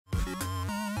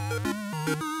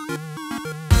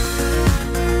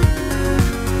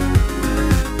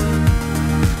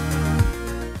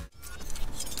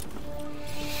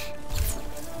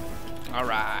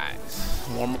Alright,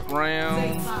 warm up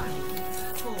round.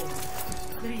 5, 4,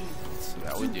 3, Let's see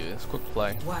how we do this. Quick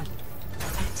play. 1.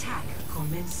 Attack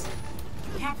commence.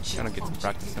 Capture. Trying to get some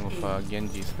practicing with objective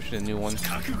Genji, especially the new one.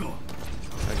 Gotta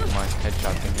get my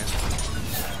headshot thing here.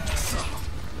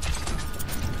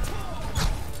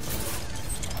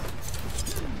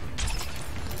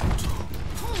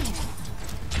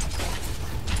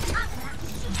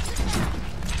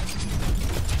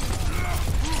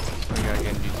 We got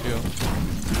Genji too.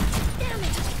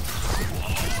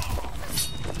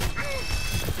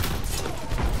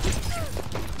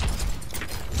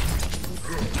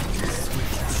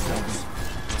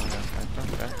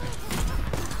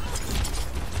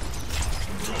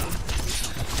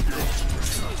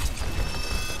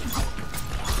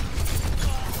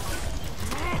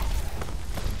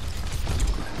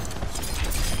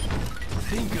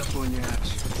 Think up on your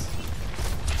actions.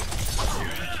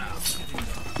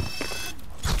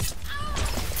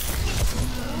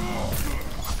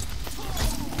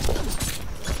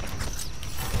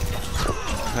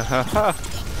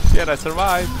 Shit, I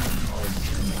survived.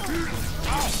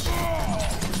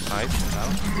 Nice.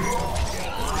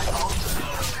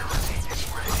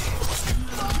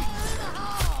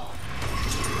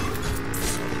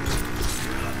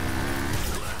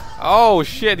 Oh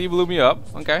shit, he blew me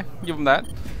up. Okay, give him that.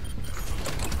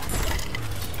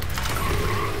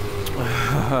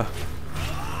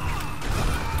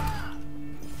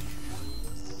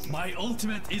 My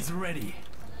ultimate is ready.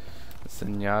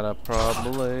 Zenyatta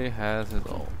probably has his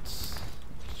ults.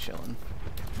 Chilling.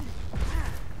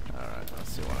 Alright,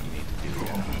 let's see what I need to do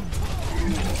here.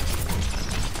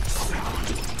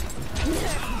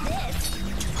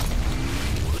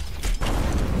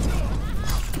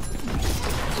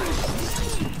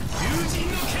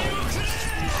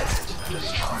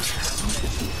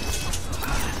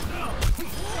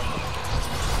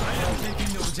 I am taking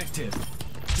the objective.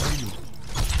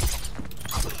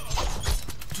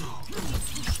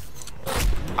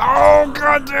 Oh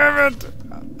god damn it!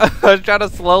 I was trying to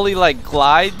slowly like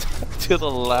glide to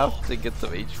the left to get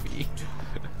some HP.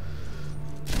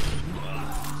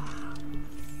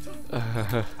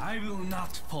 I will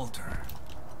not falter.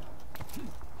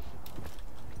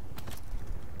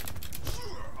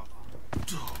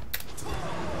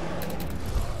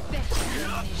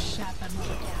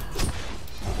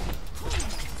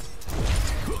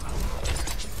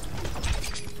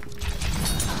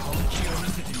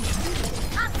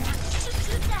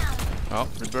 Oh,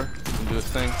 Reaper can do his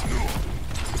thing.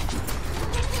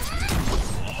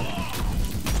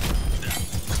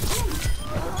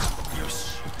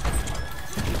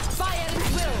 Fire at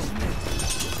will.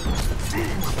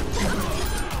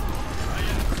 I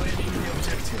am claiming the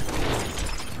objective.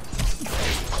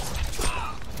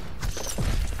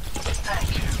 Thank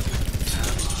you.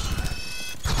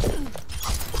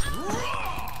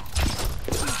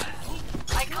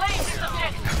 I claim this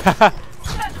objective.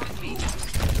 Stand with me.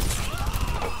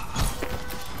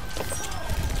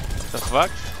 The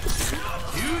fuck?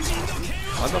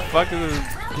 What the fuck is this?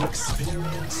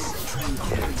 Experience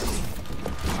tranquility.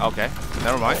 Okay,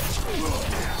 never mind.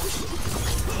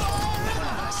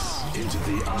 Into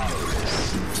the iris.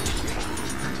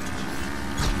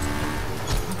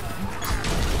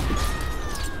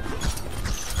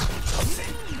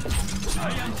 I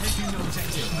am taking the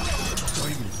objective.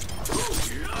 Join me.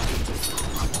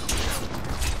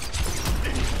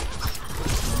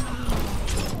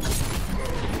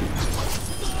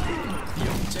 The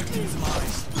objective is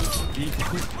mine. Be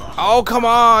quick. Oh come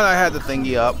on! I had the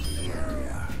thingy up.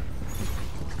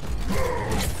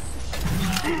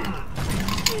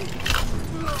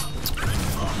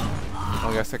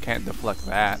 I guess I can't deflect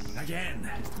that. Again.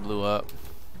 Just blew up.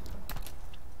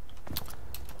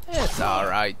 It's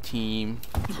alright, team.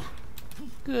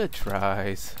 Good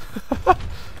tries.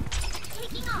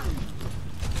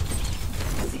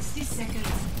 60 seconds.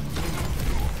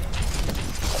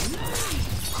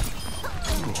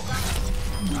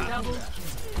 Double kill.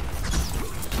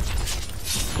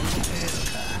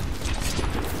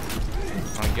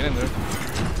 Alright, get in there.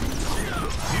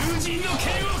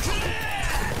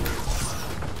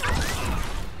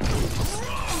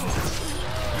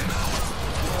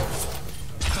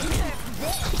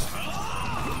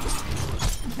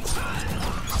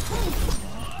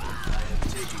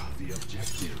 The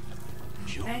objective.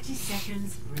 30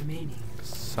 seconds remaining.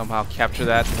 Somehow capture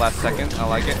that last second. I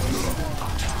like it.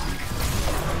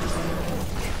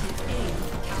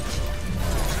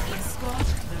 Escort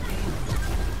the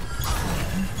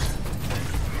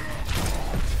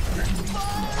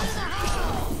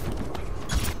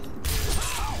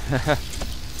Watch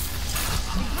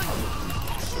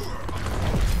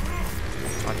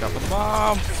out for the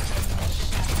bomb.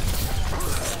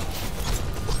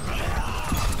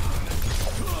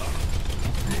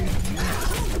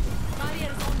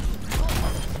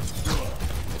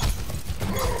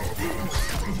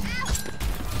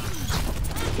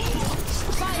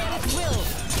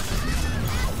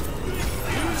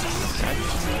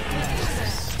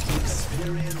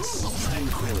 Experience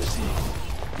tranquility.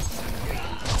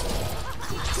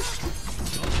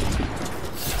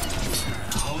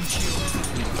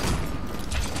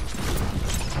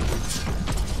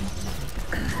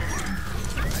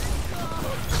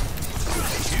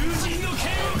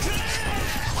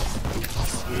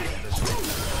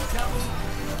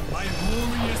 My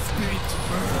warrior spirit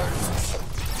burns.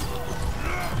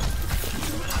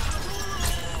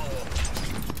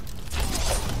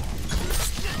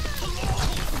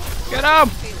 Get him!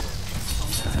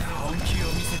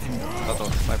 Thought the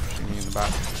sniper shooting me in the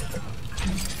back.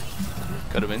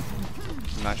 Could have been.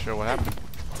 I'm not sure what happened.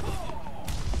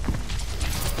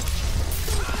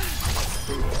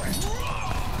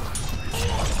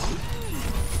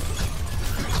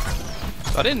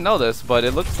 So I didn't know this, but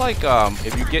it looks like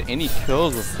if you get any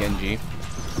kills with Genji,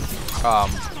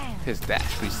 his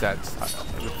dash resets.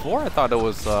 Before I thought it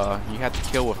was you had to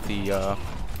kill with the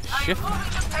shift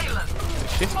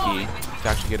key to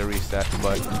actually get a reset,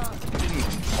 but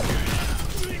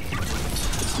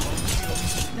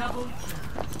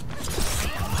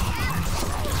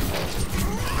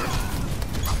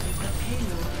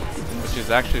which is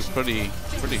actually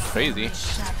pretty crazy.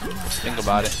 Think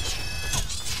about it.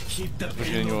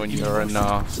 Especially when you're in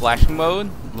slashing mode,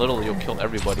 literally you'll kill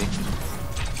everybody.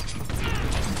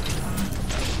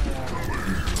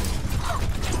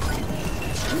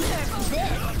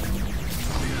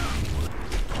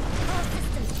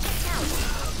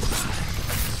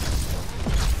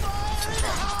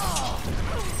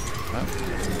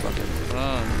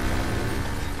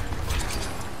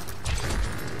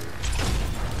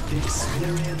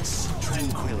 Experience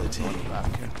tranquility.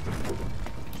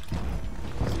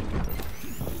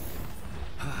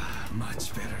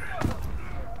 Much better.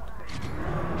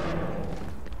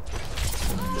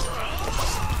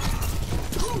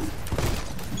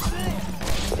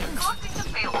 Closing the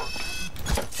payload.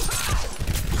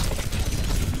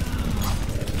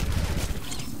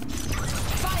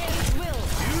 Fire at will.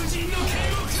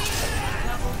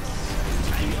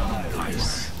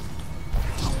 Nice.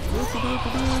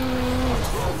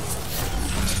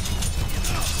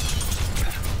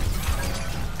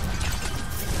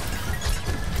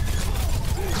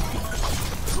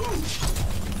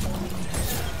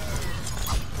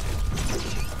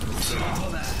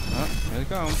 Here we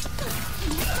go.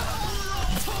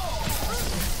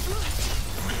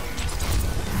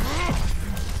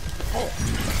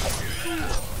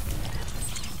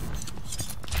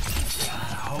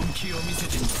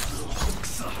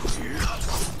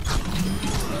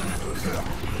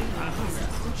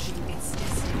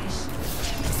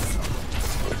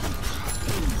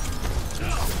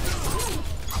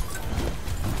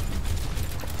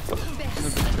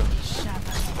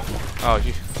 Oh,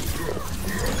 you.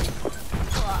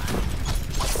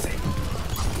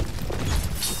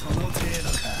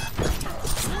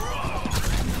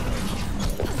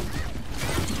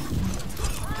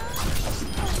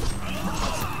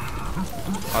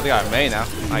 Oh, they got May now.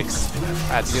 Nice.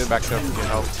 I had to get it back there to get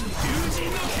help.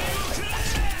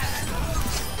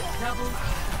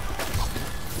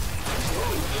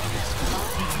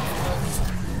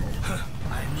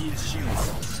 I need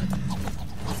shields.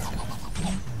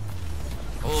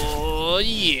 Oh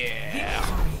yeah.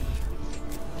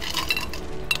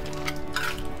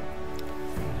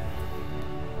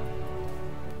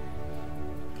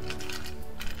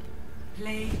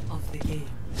 Play of the game.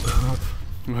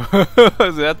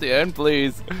 Is it at the end?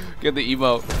 Please get the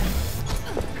emote.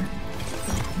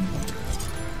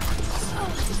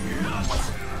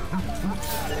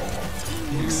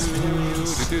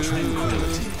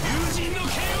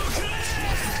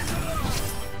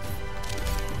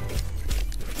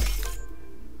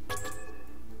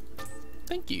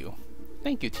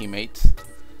 Thank you, teammates.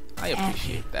 I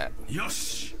appreciate that.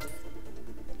 Yosh.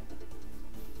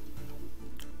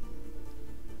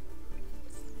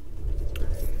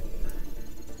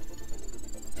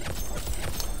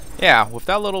 Yeah, with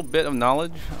that little bit of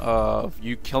knowledge of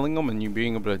you killing them and you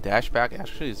being able to dash back,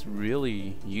 actually is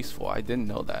really useful. I didn't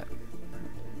know that.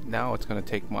 Now it's gonna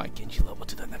take my Genji level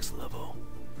to the next level.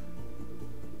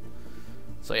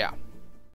 So yeah.